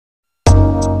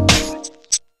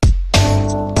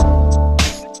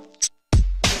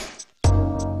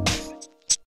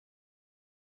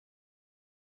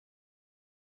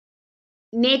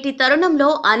నేటి తరుణంలో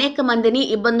అనేక మందిని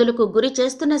ఇబ్బందులకు గురి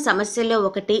చేస్తున్న సమస్యల్లో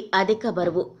ఒకటి అధిక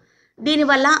బరువు.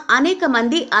 దీనివల్ల అనేక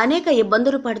మంది అనేక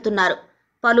ఇబ్బందులు పడుతున్నారు.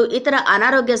 పలు ఇతర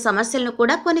అనారోగ్య సమస్యలను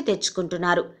కూడా కొని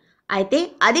తెచ్చుకుంటున్నారు. అయితే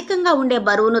అధికంగా ఉండే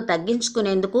బరువును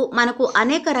తగ్గించుకునేందుకు మనకు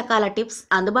అనేక రకాల టిప్స్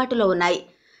అందుబాటులో ఉన్నాయి.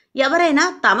 ఎవరైనా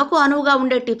తమకు అనువుగా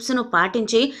ఉండే టిప్స్ను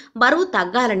పాటించి బరువు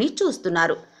తగ్గాలని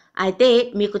చూస్తున్నారు. అయితే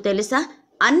మీకు తెలుసా,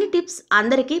 అన్ని టిప్స్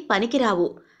అందరికీ పనికిరావు.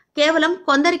 కేవలం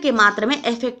కొందరికి మాత్రమే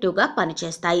ఎఫెక్టివ్గా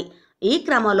పనిచేస్తాయి. ఈ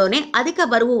క్రమంలోనే అధిక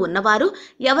బరువు ఉన్నవారు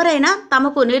ఎవరైనా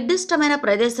తమకు నిర్దిష్టమైన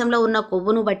ప్రదేశంలో ఉన్న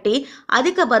కొవ్వును బట్టి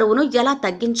అధిక బరువును ఎలా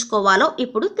తగ్గించుకోవాలో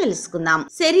ఇప్పుడు తెలుసుకుందాం.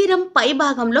 శరీరం పై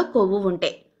భాగంలో కొవ్వు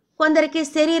ఉంటే, కొందరికి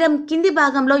శరీరం కింది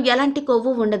భాగంలో ఎలాంటి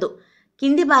కొవ్వు ఉండదు.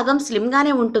 కింది భాగం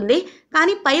స్లిమ్గానే ఉంటుంది,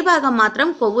 కానీ పై భాగం మాత్రం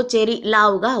కొవ్వు చేరి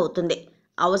లావుగా అవుతుంది.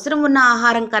 అవసరం ఉన్న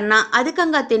ఆహారం కన్నా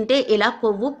అధికంగా తింటే ఇలా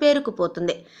కొవ్వు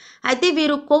పేరుకుపోతుంది. అయితే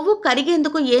వీరు కొవ్వు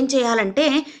కరిగేందుకు ఏం చేయాలంటే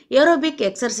ఏరోబిక్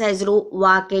ఎక్సర్సైజులు,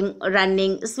 వాకింగ్,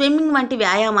 రన్నింగ్, స్విమ్మింగ్ వంటి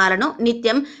వ్యాయామాలను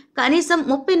నిత్యం కనీసం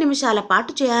 30 నిమిషాల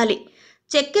పాటు చేయాలి.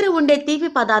 చక్కెర ఉండే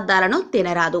తీపి పదార్థాలను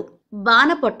తినరాదు.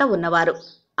 బాణపొట్ట ఉన్నవారు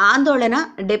ఆందోళన,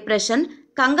 డిప్రెషన్,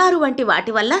 కంగారు వంటి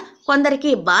వాటి వల్ల కొందరికి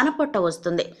బాణపొట్ట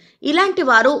వస్తుంది. ఇలాంటి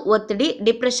వారు ఒత్తిడి,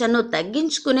 డిప్రెషన్ను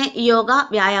తగ్గించుకునే యోగా,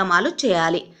 వ్యాయామాలు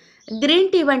చేయాలి. గ్రీన్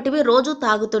టీ వంటివి రోజు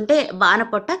తాగుతుంటే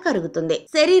బాణపొట్ట కరుగుతుంది.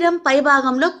 శరీరం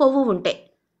పైభాగంలో కొవ్వు ఉంటే,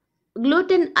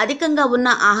 గ్లూటెన్ అధికంగా ఉన్న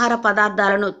ఆహార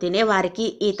పదార్థాలను తినేవారికి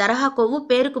ఈ తరహా కొవ్వు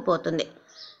పేరుకుపోతుంది.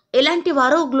 ఇలాంటి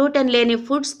వారు గ్లూటెన్ లేని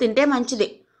ఫుడ్స్ తింటే మంచిది.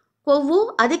 కొవ్వు,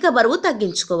 అధిక బరువు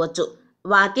తగ్గించుకోవచ్చు.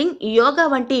 వాకింగ్, యోగా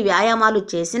వంటి వ్యాయామాలు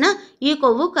చేసినా ఈ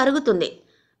కొవ్వు కరుగుతుంది.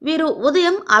 వీరు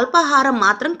ఉదయం అల్పాహారం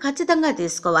మాత్రం ఖచ్చితంగా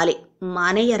తీసుకోవాలి,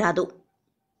 మానేయరాదు.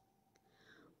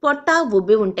 పొట్ట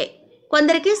ఉబ్బి ఉంటే,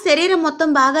 కొందరికి శరీరం మొత్తం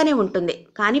బాగానే ఉంటుంది,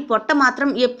 కానీ పొట్ట మాత్రం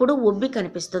ఎప్పుడూ ఉబ్బి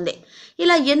కనిపిస్తుంది.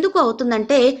 ఇలా ఎందుకు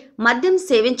అవుతుందంటే మద్యం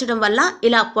సేవించడం వల్ల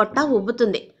ఇలా పొట్ట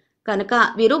ఉబ్బుతుంది. కనుక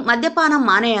వీరు మద్యపానం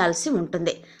మానేయాల్సి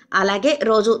ఉంటుంది. అలాగే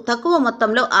రోజు తక్కువ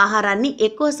మొత్తంలో ఆహారాన్ని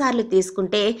ఎక్కువసార్లు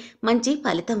తీసుకుంటే మంచి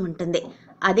ఫలితం ఉంటుంది.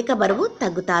 అధిక బరువు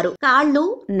తగ్గుతారు. కాళ్ళు,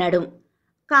 నడుం.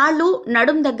 కాళ్ళు,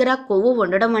 నడుం దగ్గర కొవ్వు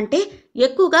ఉండడం అంటే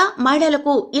ఎక్కువగా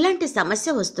మహిళలకు ఇలాంటి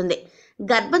సమస్య వస్తుంది.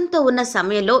 గర్భంతో ఉన్న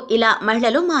సమయంలో ఇలా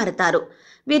మహిళలు మారుతారు.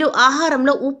 వీరు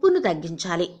ఆహారంలో ఉప్పును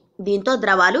తగ్గించాలి. దీంతో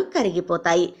ద్రవాలు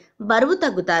కరిగిపోతాయి, బరువు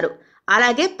తగ్గుతారు.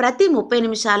 అలాగే ప్రతి 30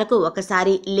 నిమిషాలకు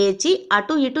ఒకసారి లేచి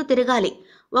అటు ఇటు తిరగాలి.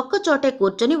 ఒక్కచోటే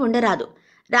కూర్చొని ఉండరాదు.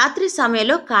 రాత్రి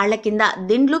సమయంలో కాళ్ల కింద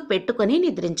దిండ్లు పెట్టుకొని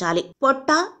నిద్రించాలి.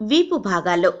 పొట్ట, వీపు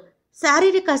భాగాల్లో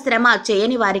శారీరక శ్రమ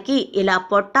చేయని వారికి ఇలా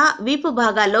పొట్ట, వీపు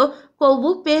భాగాల్లో కొవ్వు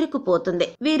పేరుకుపోతుంది.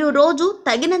 వీరు రోజు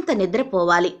తగినంత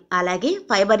నిద్రపోవాలి. అలాగే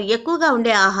ఫైబర్ ఎక్కువగా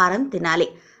ఉండే ఆహారం తినాలి.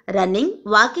 రన్నింగ్,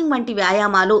 వాకింగ్ వంటి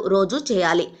వ్యాయామాలు రోజు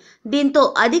చేయాలి. దీంతో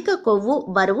అధిక కొవ్వు,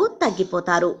 బరువు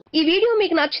తగ్గిపోతారు. ఈ వీడియో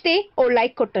మీకు నచ్చితే ఓ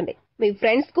లైక్ కొట్టండి. మీ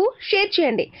ఫ్రెండ్స్ కు షేర్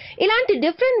చేయండి. ఇలాంటి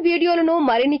డిఫరెంట్ వీడియోలను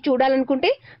మరిన్ని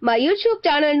చూడాలనుకుంటే మా యూట్యూబ్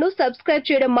ఛానల్ ను సబ్స్క్రైబ్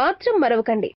చేయడం మాత్రం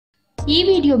మరవకండి. ఈ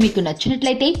వీడియో మీకు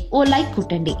నచ్చినట్లయితే ఓ లైక్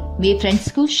కొట్టండి. మీ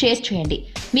ఫ్రెండ్స్ కు షేర్ చేయండి.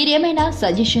 మీరేమైనా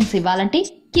సజెషన్స్ ఇవ్వాలంటే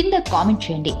కింద కామెంట్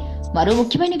చేయండి. మరో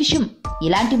ముఖ్యమైన విషయం,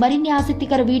 ఇలాంటి మరిన్ని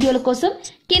ఆసక్తికర వీడియోల కోసం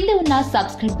కింద ఉన్న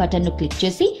సబ్స్క్రైబ్ బటన్ ను క్లిక్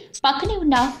చేసి పక్కనే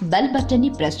ఉన్న బెల్ బటన్ ని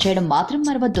ప్రెస్ చేయడం మాత్రం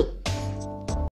మరవద్దు.